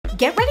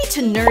Get ready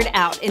to nerd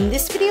out. In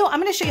this video, I'm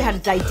going to show you how to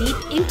dive deep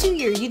into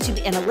your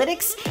YouTube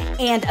analytics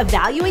and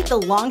evaluate the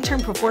long-term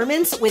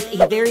performance with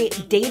a very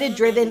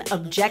data-driven,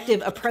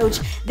 objective approach.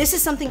 This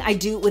is something I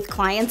do with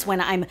clients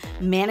when I'm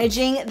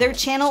managing their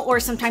channel, or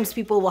sometimes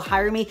people will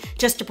hire me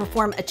just to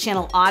perform a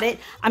channel audit.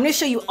 I'm going to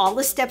show you all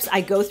the steps I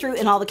go through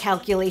and all the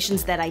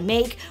calculations that I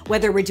make,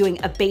 whether we're doing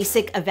a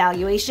basic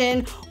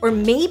evaluation, or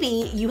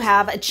maybe you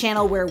have a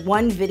channel where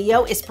one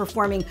video is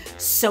performing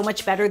so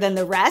much better than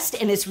the rest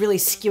and it's really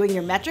skewing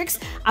your metrics.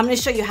 I'm going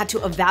to show you how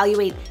to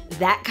evaluate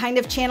that kind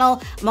of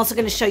channel. I'm also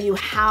going to show you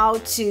how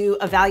to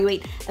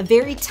evaluate a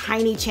very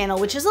tiny channel,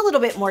 which is a little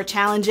bit more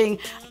challenging.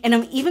 And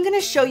I'm even going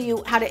to show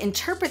you how to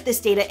interpret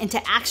this data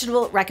into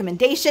actionable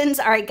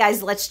recommendations. All right,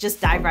 guys, let's just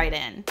dive right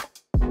in.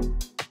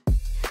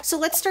 So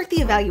let's start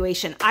the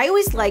evaluation. I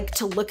always like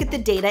to look at the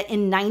data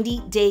in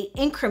 90-day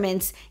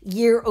increments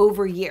year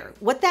over year.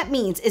 What that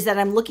means is that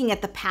I'm looking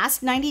at the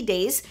past 90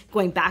 days,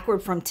 going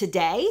backward from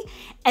today,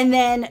 and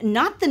then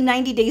not the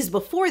 90 days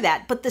before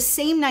that, but the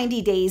same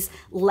 90 days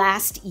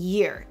last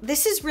year.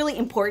 This is really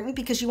important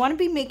because you want to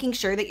be making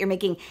sure that you're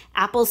making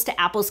apples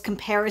to apples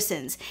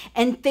comparisons,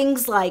 and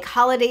things like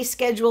holiday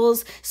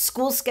schedules,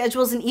 school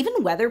schedules, and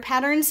even weather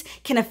patterns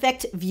can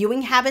affect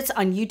viewing habits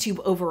on YouTube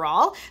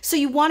overall. So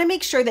you want to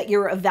make sure that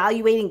you're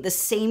evaluating the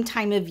same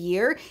time of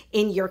year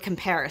in your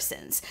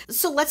comparisons.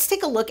 So let's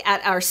take a look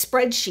at our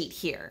spreadsheet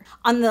here.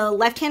 On the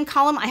left-hand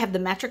column, I have the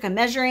metric I'm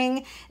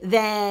measuring.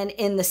 Then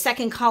in the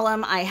second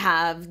column, I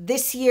have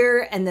this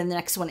year, and then the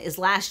next one is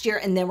last year.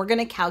 And then we're going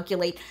to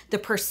calculate the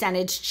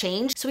percentage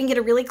change so we can get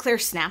a really clear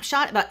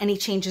snapshot about any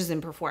changes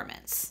in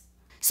performance.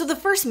 So the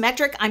first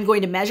metric I'm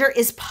going to measure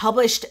is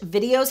published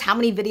videos. How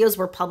many videos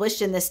were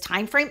published in this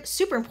time frame?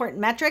 Super important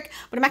metric,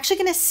 but I'm actually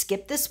going to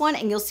skip this one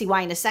and you'll see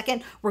why in a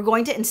second. We're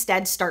going to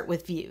instead start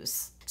with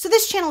views. So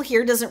this channel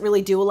here doesn't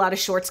really do a lot of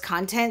shorts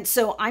content,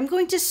 so I'm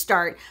going to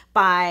start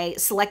by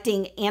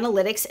selecting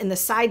analytics in the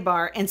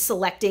sidebar and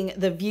selecting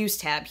the views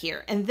tab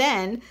here. And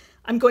then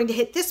I'm going to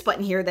hit this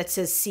button here that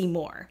says see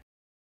more.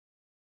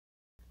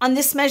 On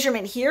this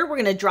measurement here, we're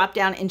going to drop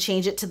down and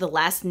change it to the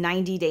last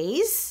 90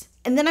 days.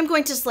 And then I'm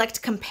going to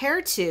select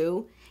compare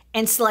to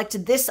and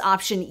select this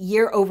option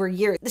year over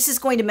year. This is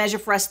going to measure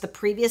for us the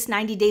previous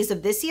 90 days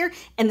of this year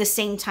and the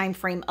same time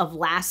frame of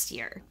last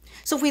year.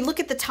 So if we look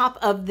at the top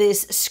of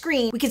this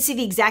screen, we can see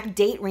the exact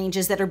date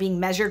ranges that are being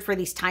measured for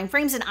these time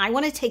frames, and I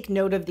want to take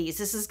note of these.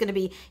 This is going to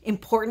be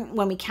important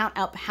when we count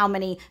up how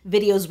many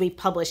videos we've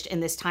published in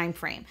this time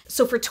frame.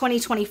 So for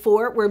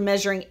 2024, we're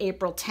measuring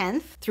April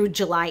 10th through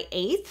July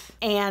 8th,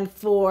 and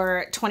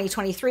for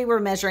 2023, we're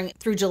measuring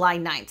through July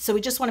 9th. So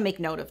we just want to make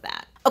note of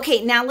that.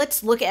 Okay, now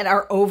let's look at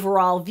our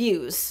overall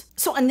views.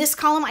 So on this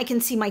column, I can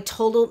see my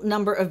total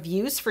number of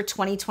views for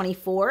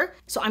 2024.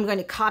 So I'm going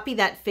to copy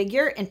that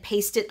figure and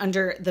paste it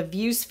under the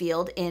views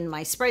field in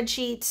my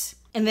spreadsheet.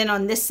 And then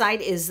on this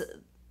side is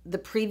the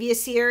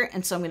previous year,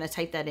 and so I'm going to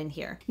type that in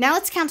here. Now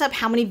let's count up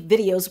how many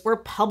videos were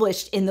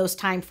published in those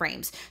time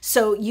frames.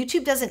 So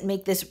YouTube doesn't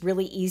make this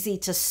really easy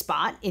to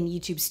spot in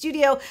YouTube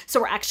Studio, so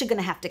we're actually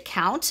going to have to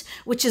count,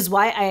 which is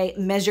why I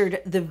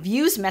measured the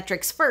views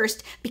metrics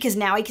first, because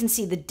now I can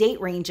see the date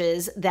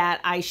ranges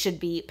that I should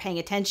be paying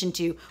attention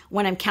to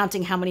when I'm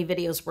counting how many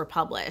videos were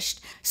published.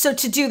 So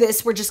to do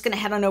this, we're just going to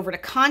head on over to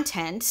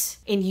content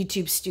in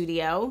YouTube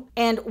Studio,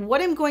 and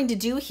what I'm going to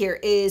do here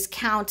is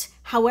count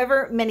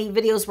however many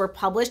videos were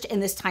published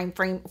in this time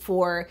frame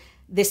for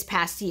this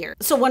past year.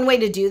 So one way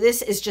to do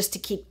this is just to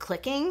keep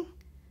clicking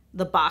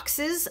the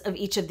boxes of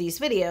each of these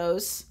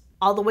videos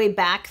all the way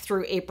back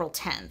through April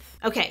 10th.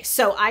 Okay,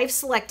 so I've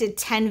selected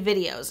 10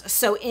 videos.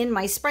 So in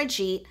my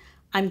spreadsheet,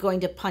 I'm going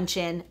to punch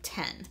in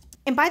 10.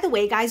 And by the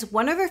way, guys,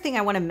 one other thing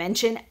I want to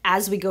mention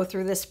as we go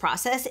through this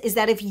process is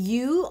that if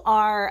you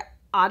are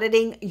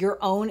auditing your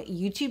own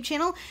YouTube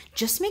channel,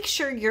 just make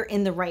sure you're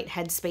in the right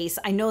headspace.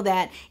 I know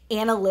that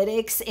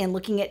analytics and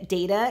looking at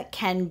data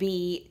can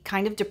be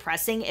kind of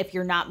depressing if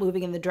you're not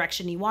moving in the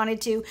direction you wanted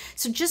to.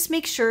 So just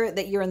make sure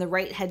that you're in the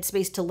right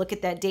headspace to look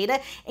at that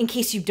data in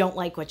case you don't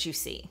like what you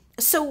see.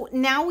 So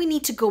now we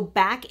need to go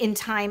back in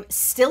time,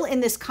 still in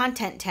this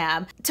content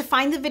tab, to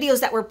find the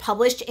videos that were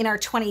published in our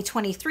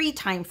 2023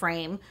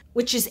 timeframe,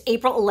 which is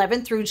April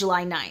 11th through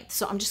July 9th.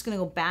 So I'm just going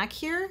to go back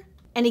here.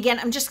 And again,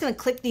 I'm just going to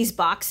click these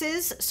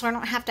boxes so I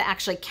don't have to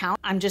actually count.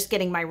 I'm just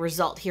getting my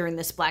result here in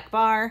this black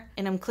bar,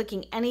 and I'm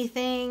clicking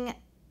anything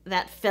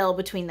that fell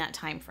between that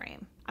time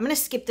frame. I'm going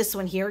to skip this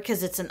one here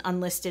because it's an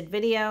unlisted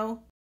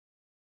video.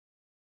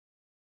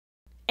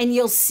 And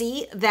you'll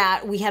see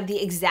that we have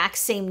the exact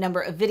same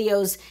number of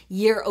videos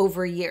year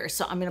over year.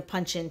 So I'm going to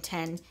punch in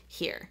 10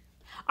 here.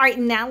 All right,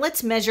 now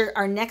let's measure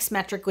our next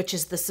metric, which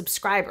is the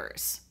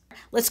subscribers.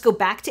 Let's go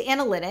back to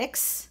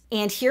analytics,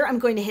 and here I'm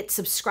going to hit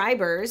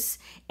subscribers,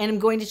 and I'm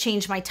going to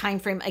change my time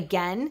frame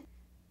again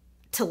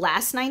to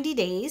last 90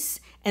 days,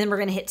 and then we're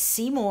going to hit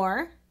see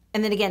more,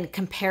 and then again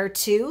compare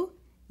to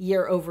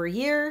year over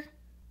year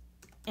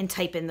and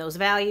type in those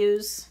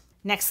values.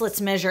 Next,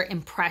 let's measure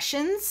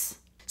impressions.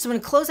 So I'm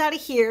going to close out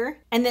of here,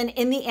 and then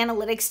in the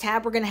analytics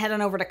tab, we're going to head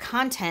on over to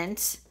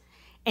content,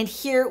 And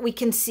here we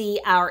can see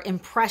our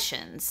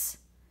impressions.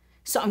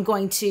 So I'm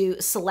going to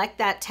select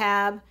that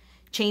tab,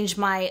 change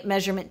my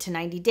measurement to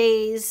 90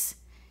 days,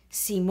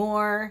 see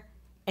more,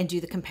 and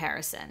do the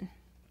comparison.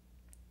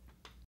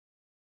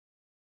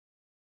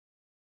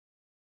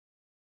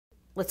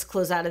 Let's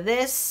close out of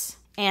this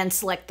and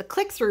select the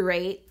click-through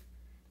rate,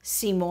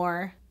 see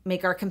more,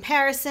 make our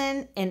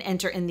comparison, and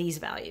enter in these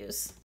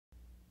values.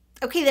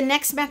 Okay, the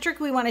next metric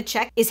we want to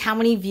check is how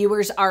many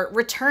viewers are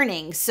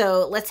returning.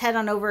 So let's head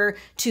on over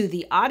to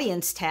the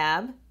audience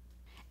tab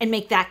and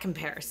make that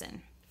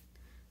comparison.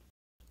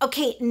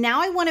 Okay,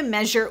 now I want to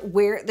measure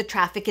where the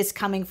traffic is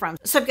coming from.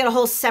 So I've got a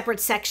whole separate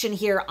section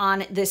here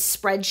on this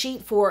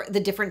spreadsheet for the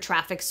different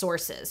traffic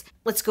sources.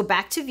 Let's go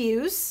back to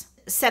views,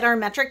 set our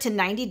metric to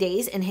 90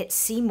 days and hit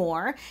see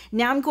more.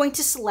 Now I'm going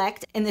to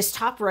select in this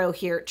top row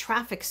here,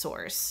 traffic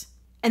source.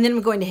 And then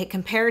I'm going to hit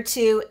compare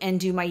to and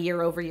do my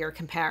year-over-year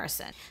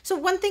comparison. So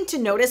one thing to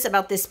notice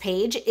about this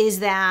page is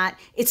that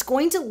it's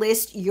going to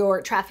list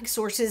your traffic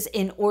sources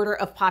in order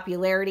of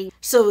popularity.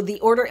 So the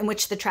order in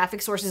which the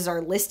traffic sources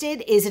are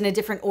listed is in a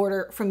different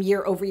order from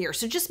year over year.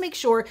 So just make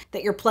sure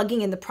that you're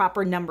plugging in the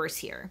proper numbers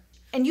here.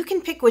 And you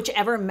can pick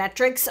whichever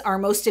metrics are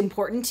most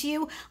important to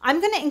you. I'm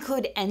going to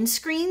include end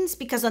screens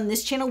because on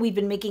this channel, we've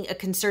been making a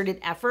concerted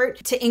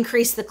effort to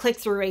increase the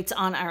click-through rates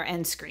on our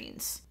end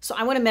screens. So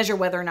I want to measure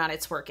whether or not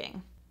it's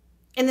working.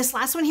 In this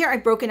last one here,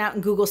 I've broken out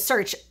in Google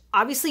Search.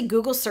 Obviously,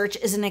 Google Search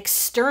is an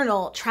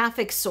external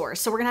traffic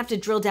source. So we're gonna have to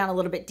drill down a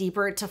little bit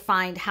deeper to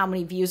find how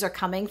many views are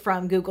coming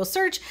from Google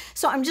Search.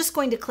 So I'm just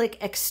going to click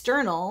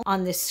external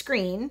on this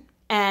screen,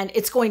 and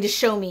it's going to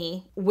show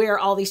me where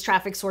all these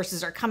traffic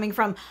sources are coming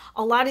from.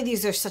 A lot of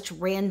these are such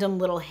random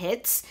little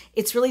hits.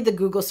 It's really the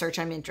Google search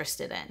I'm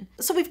interested in.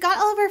 So we've got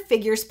all of our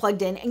figures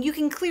plugged in, and you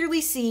can clearly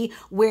see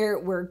where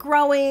we're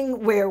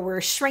growing, where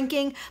we're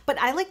shrinking, but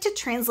I like to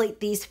translate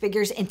these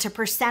figures into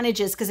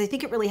percentages because I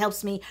think it really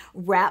helps me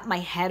wrap my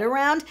head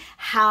around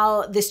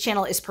how this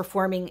channel is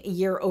performing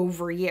year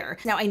over year.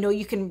 Now, I know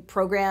you can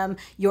program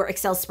your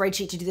Excel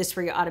spreadsheet to do this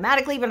for you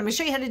automatically, but I'm gonna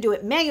show you how to do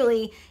it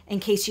manually in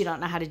case you don't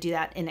know how to do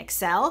that in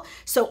Excel.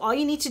 So all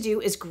you need to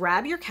do is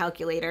grab your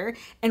calculator,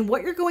 and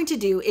what you're going to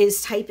do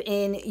is type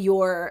in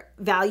your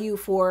value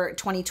for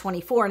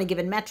 2024 in a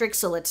given metric.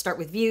 So let's start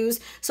with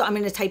views. So I'm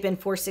going to type in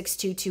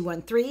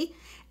 462,213,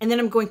 and then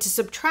I'm going to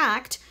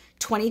subtract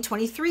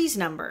 2023's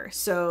number.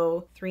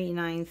 So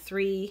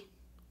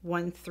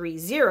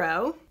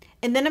 393,130.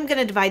 And then I'm going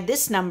to divide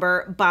this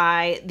number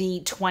by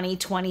the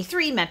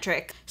 2023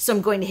 metric. So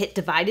I'm going to hit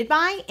divided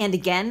by, and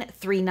again,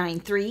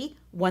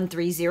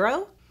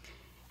 393,130.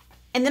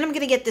 And then I'm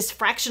going to get this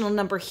fractional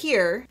number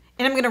here,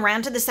 and I'm going to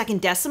round to the second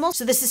decimal.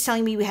 So this is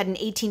telling me we had an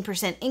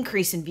 18%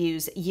 increase in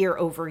views year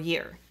over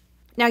year.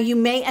 Now you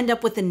may end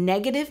up with a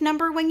negative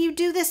number when you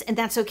do this, and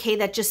that's okay.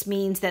 That just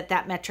means that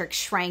that metric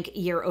shrank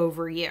year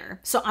over year.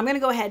 So I'm going to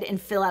go ahead and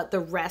fill out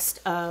the rest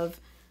of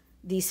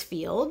these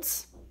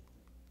fields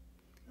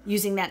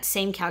using that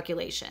same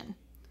calculation.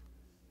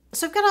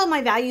 So I've got all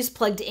my values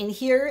plugged in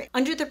here.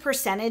 Under the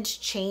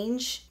percentage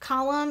change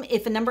column,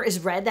 if a number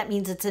is red, that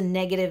means it's a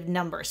negative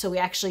number. So we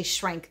actually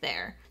shrank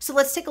there. So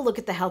let's take a look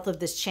at the health of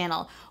this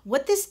channel.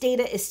 What this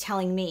data is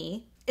telling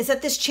me is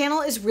that this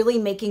channel is really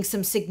making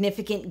some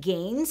significant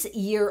gains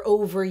year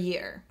over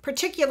year,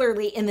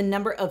 particularly in the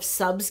number of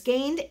subs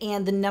gained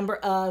and the number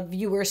of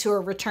viewers who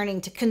are returning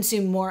to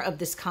consume more of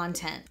this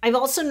content. I've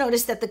also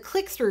noticed that the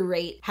click-through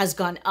rate has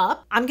gone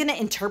up. I'm going to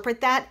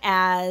interpret that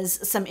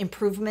as some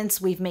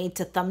improvements we've made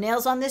to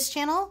thumbnails on this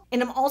channel.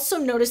 And I'm also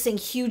noticing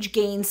huge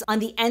gains on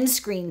the end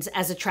screens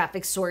as a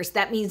traffic source.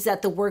 That means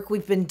that the work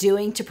we've been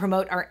doing to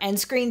promote our end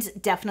screens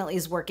definitely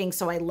is working,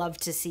 so I love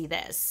to see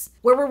this.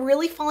 Where we're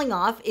really falling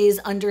off is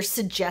under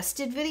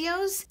suggested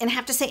videos. And I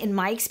have to say, in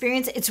my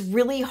experience, it's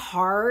really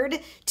hard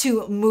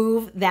to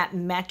move that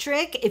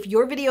metric. If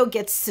your video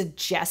gets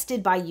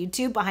suggested by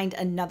YouTube behind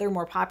another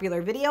more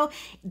popular video,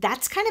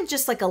 that's kind of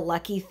just like a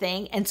lucky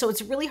thing. And so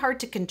it's really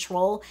hard to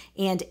control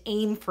and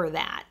aim for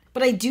that.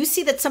 But I do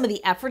see that some of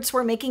the efforts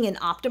we're making in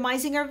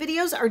optimizing our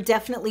videos are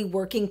definitely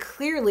working.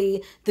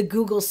 Clearly, the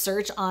Google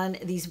search on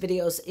these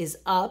videos is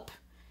up,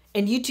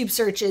 and YouTube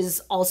search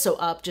is also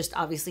up, just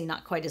obviously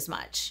not quite as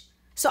much.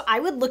 So I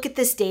would look at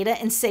this data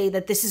and say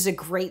that this is a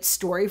great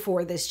story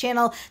for this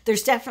channel.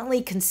 There's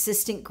definitely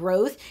consistent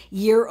growth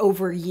year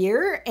over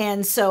year.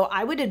 And so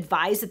I would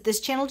advise that this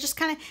channel just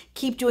kind of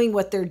keep doing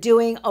what they're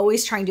doing,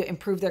 always trying to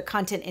improve their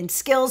content and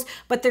skills,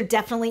 but they're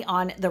definitely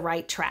on the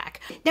right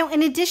track. Now,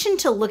 in addition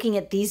to looking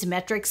at these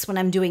metrics when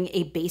I'm doing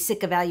a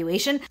basic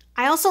evaluation,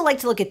 I also like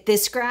to look at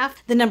this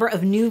graph, the number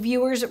of new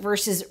viewers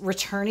versus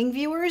returning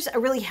viewers. A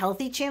really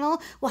healthy channel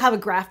will have a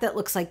graph that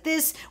looks like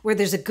this, where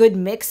there's a good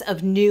mix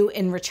of new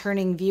and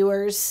returning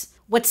viewers.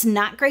 What's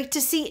not great to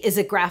see is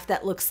a graph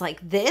that looks like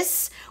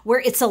this, where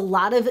it's a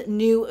lot of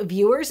new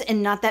viewers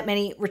and not that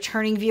many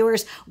returning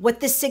viewers. What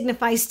this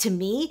signifies to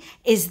me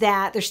is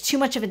that there's too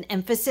much of an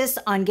emphasis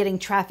on getting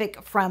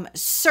traffic from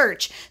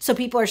search. So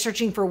people are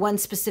searching for one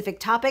specific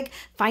topic,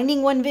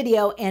 finding one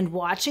video and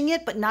watching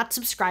it, but not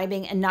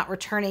subscribing and not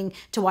returning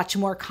to watch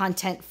more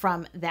content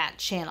from that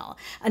channel.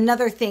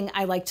 Another thing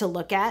I like to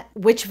look at,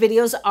 which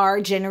videos are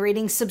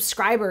generating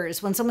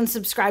subscribers. When someone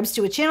subscribes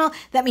to a channel,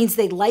 that means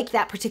they like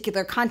that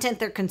particular content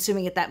they're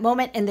consuming at that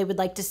moment and they would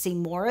like to see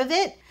more of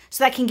it.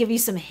 So that can give you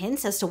some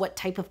hints as to what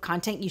type of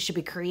content you should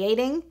be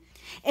creating.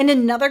 And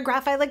another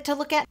graph I like to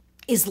look at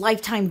is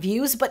lifetime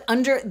views, but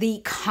under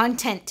the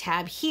content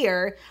tab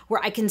here,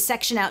 where I can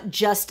section out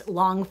just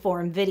long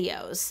form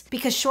videos,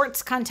 because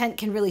shorts content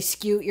can really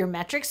skew your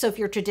metrics. So if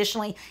you're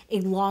traditionally a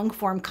long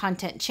form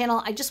content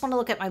channel, I just want to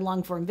look at my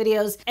long form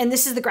videos. And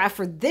this is the graph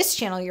for this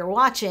channel you're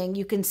watching.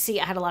 You can see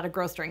I had a lot of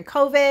growth during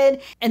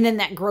COVID, and then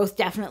that growth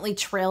definitely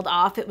trailed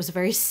off. It was a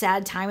very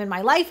sad time in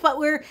my life, but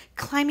we're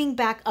climbing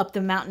back up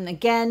the mountain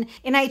again.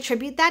 And I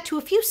attribute that to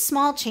a few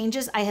small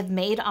changes I have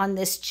made on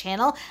this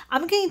channel.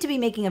 I'm going to be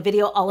making a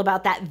video all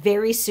about that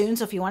very soon.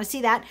 So if you want to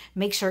see that,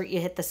 make sure you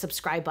hit the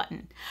subscribe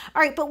button.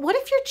 All right, but what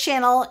if your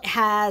channel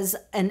has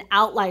an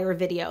outlier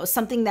video,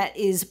 something that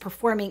is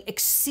performing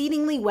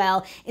exceedingly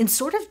well and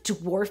sort of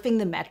dwarfing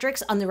the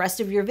metrics on the rest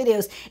of your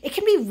videos? It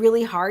can be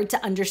really hard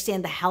to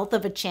understand the health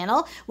of a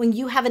channel when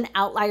you have an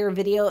outlier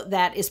video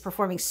that is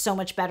performing so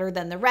much better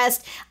than the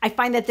rest. I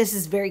find that this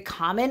is very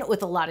common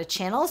with a lot of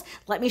channels.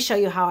 Let me show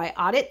you how I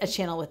audit a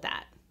channel with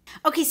that.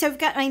 Okay, so I've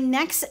got my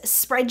next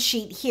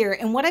spreadsheet here,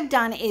 and what I've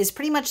done is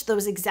pretty much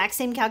those exact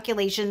same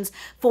calculations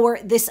for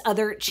this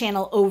other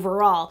channel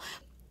overall.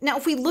 Now,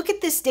 if we look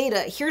at this data,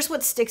 here's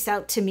what sticks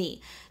out to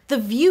me. The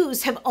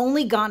views have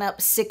only gone up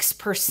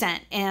 6%,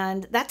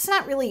 and that's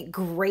not really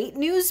great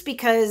news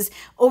because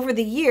over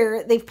the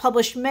year, they've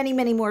published many,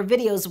 many more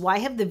videos. Why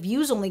have the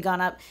views only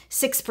gone up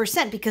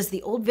 6%? Because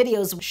the old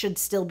videos should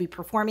still be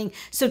performing.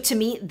 So to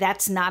me,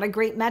 that's not a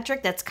great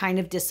metric. That's kind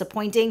of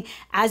disappointing,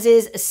 as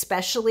is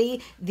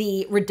especially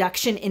the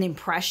reduction in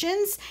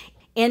impressions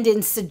and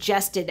in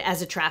suggested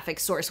as a traffic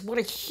source. What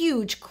a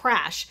huge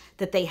crash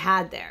that they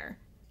had there.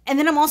 And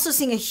then I'm also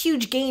seeing a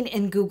huge gain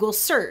in Google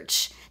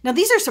search. Now,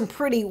 these are some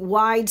pretty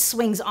wide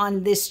swings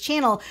on this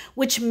channel,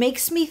 which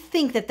makes me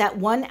think that that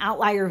one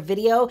outlier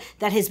video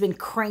that has been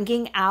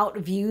cranking out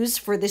views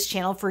for this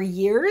channel for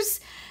years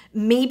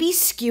may be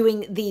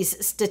skewing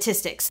these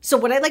statistics. So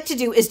what I like to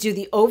do is do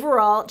the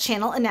overall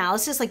channel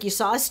analysis like you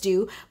saw us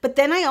do, but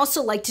then I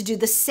also like to do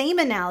the same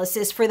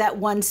analysis for that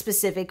one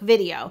specific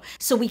video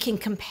so we can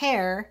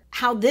compare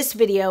how this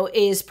video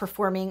is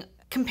performing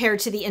compared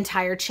to the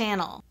entire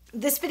channel.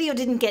 This video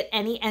didn't get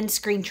any end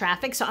screen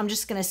traffic, so I'm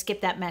just going to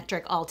skip that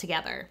metric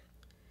altogether.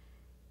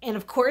 And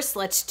of course,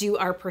 let's do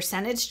our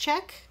percentage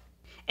check.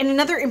 And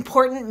another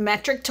important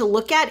metric to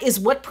look at is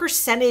what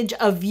percentage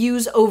of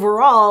views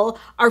overall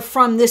are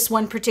from this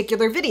one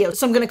particular video.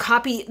 So I'm going to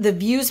copy the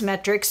views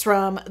metrics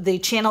from the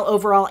channel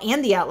overall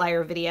and the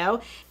outlier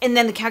video. And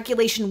then the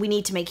calculation we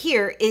need to make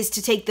here is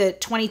to take the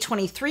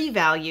 2023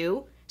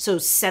 value, so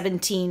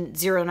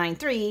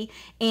 17,093,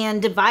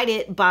 and divide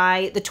it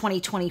by the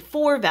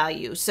 2024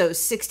 value, so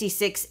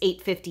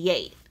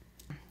 66,858.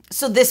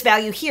 So this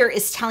value here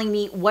is telling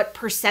me what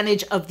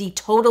percentage of the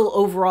total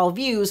overall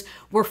views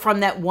were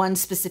from that one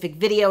specific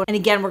video. And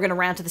again, we're going to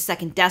round to the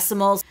second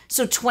decimals.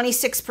 So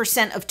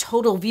 26% of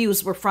total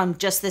views were from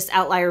just this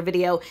outlier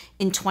video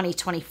in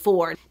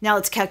 2024. Now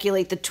let's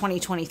calculate the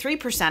 2023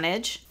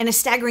 percentage. And a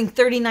staggering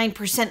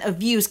 39% of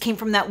views came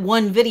from that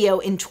one video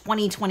in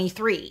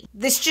 2023.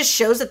 This just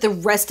shows that the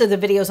rest of the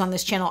videos on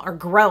this channel are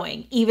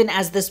growing, even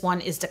as this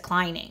one is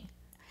declining.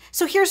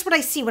 So here's what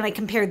I see when I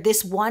compare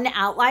this one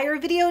outlier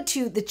video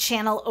to the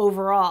channel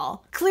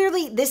overall.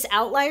 Clearly, this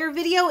outlier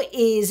video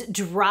is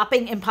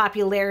dropping in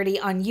popularity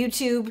on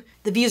YouTube.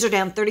 The views are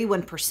down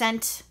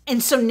 31%.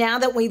 And so now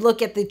that we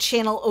look at the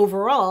channel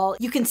overall,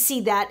 you can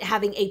see that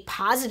having a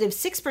positive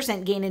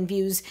 6% gain in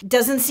views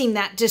doesn't seem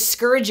that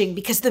discouraging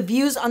because the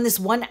views on this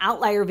one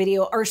outlier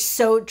video are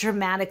so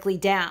dramatically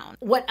down.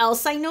 What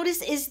else I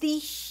notice is the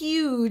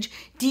huge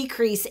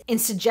decrease in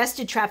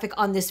suggested traffic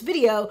on this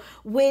video,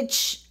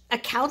 which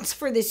accounts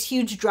for this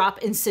huge drop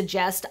in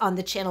suggest on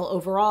the channel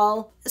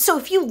overall. So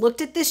if you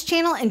looked at this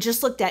channel and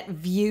just looked at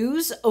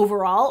views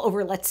overall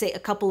over, let's say, a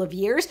couple of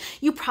years,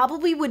 you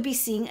probably would be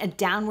seeing a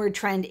downward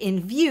trend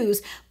in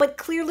views, but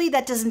clearly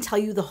that doesn't tell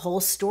you the whole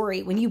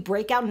story. When you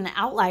break out an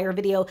outlier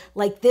video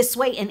like this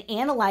way and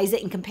analyze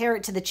it and compare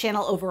it to the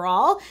channel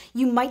overall,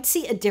 you might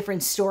see a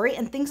different story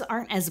and things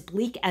aren't as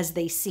bleak as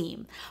they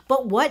seem.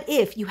 But what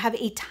if you have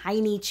a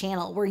tiny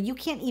channel where you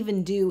can't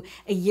even do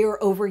a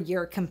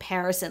year-over-year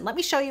comparison? Let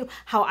me show you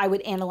how I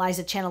would analyze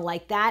a channel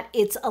like that.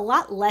 It's a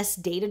lot less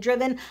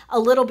data-driven, a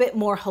little bit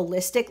more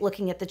holistic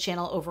looking at the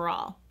channel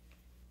overall.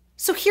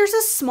 So here's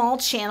a small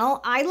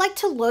channel. I like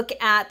to look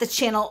at the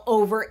channel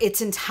over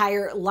its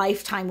entire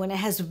lifetime when it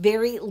has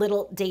very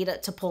little data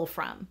to pull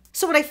from.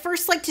 So what I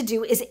first like to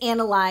do is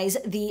analyze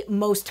the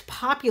most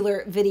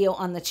popular video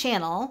on the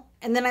channel.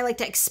 And then I like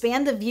to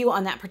expand the view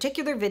on that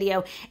particular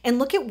video and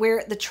look at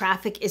where the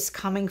traffic is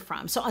coming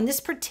from. So on this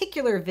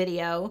particular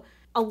video,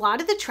 a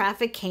lot of the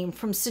traffic came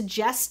from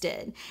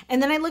suggested.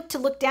 And then I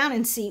look down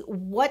and see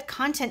what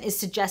content is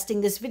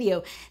suggesting this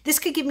video. This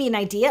could give me an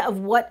idea of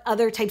what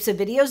other types of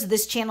videos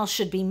this channel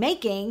should be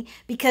making,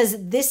 because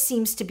this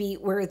seems to be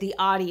where the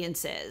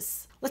audience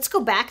is. Let's go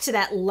back to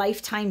that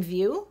lifetime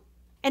view.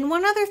 And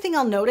one other thing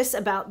I'll notice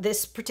about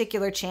this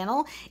particular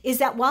channel is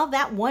that while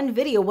that one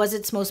video was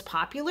its most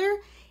popular,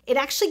 it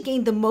actually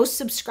gained the most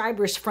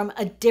subscribers from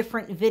a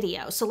different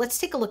video. So let's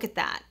take a look at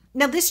that.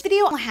 Now, this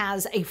video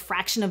has a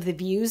fraction of the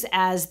views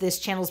as this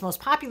channel's most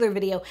popular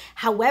video.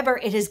 However,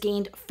 it has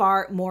gained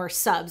far more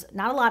subs.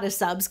 Not a lot of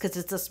subs because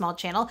it's a small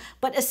channel,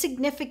 but a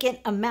significant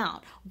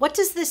amount. What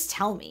does this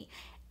tell me?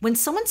 When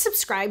someone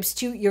subscribes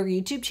to your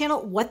YouTube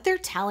channel, what they're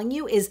telling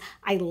you is,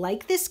 I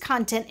like this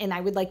content and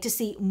I would like to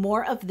see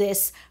more of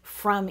this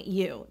from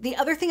you. The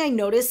other thing I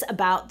notice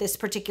about this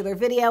particular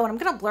video, and I'm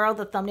gonna blur out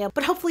the thumbnail,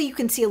 but hopefully you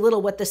can see a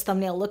little what this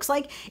thumbnail looks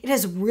like. It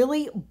has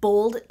really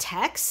bold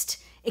text.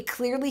 It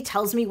clearly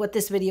tells me what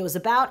this video is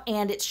about,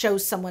 and it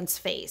shows someone's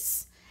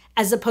face,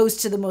 as opposed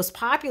to the most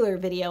popular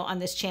video on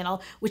this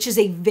channel, which is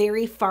a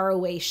very far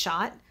away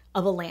shot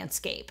of a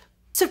landscape.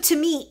 So to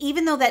me,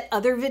 even though that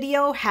other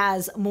video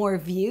has more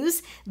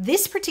views,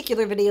 this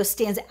particular video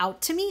stands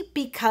out to me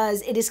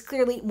because it is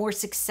clearly more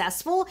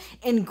successful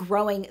in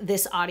growing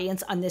this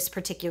audience on this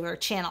particular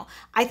channel.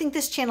 I think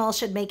this channel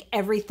should make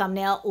every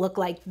thumbnail look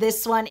like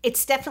this one.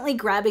 It's definitely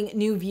grabbing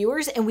new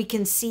viewers, and we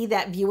can see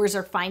that viewers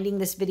are finding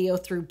this video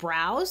through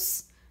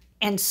browse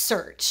and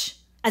search,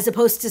 as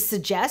opposed to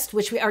suggest,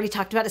 which we already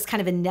talked about is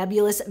kind of a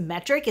nebulous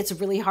metric. It's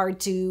really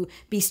hard to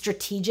be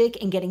strategic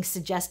in getting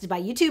suggested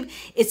by YouTube.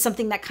 It's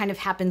something that kind of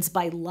happens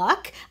by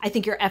luck. I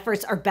think your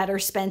efforts are better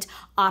spent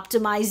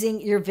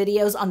optimizing your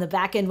videos on the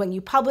back end when you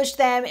publish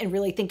them and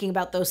really thinking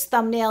about those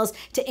thumbnails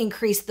to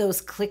increase those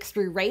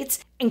click-through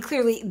rates. And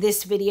clearly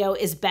this video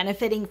is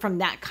benefiting from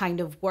that kind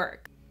of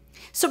work.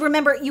 So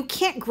remember, you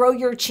can't grow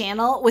your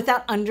channel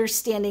without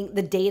understanding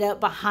the data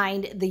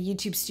behind the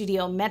YouTube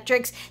Studio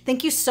metrics.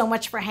 Thank you so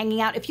much for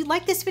hanging out. If you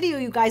like this video,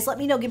 you guys, let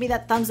me know. Give me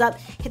that thumbs up,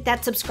 hit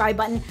that subscribe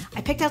button.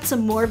 I picked out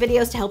some more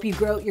videos to help you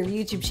grow your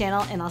YouTube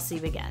channel, and I'll see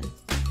you again.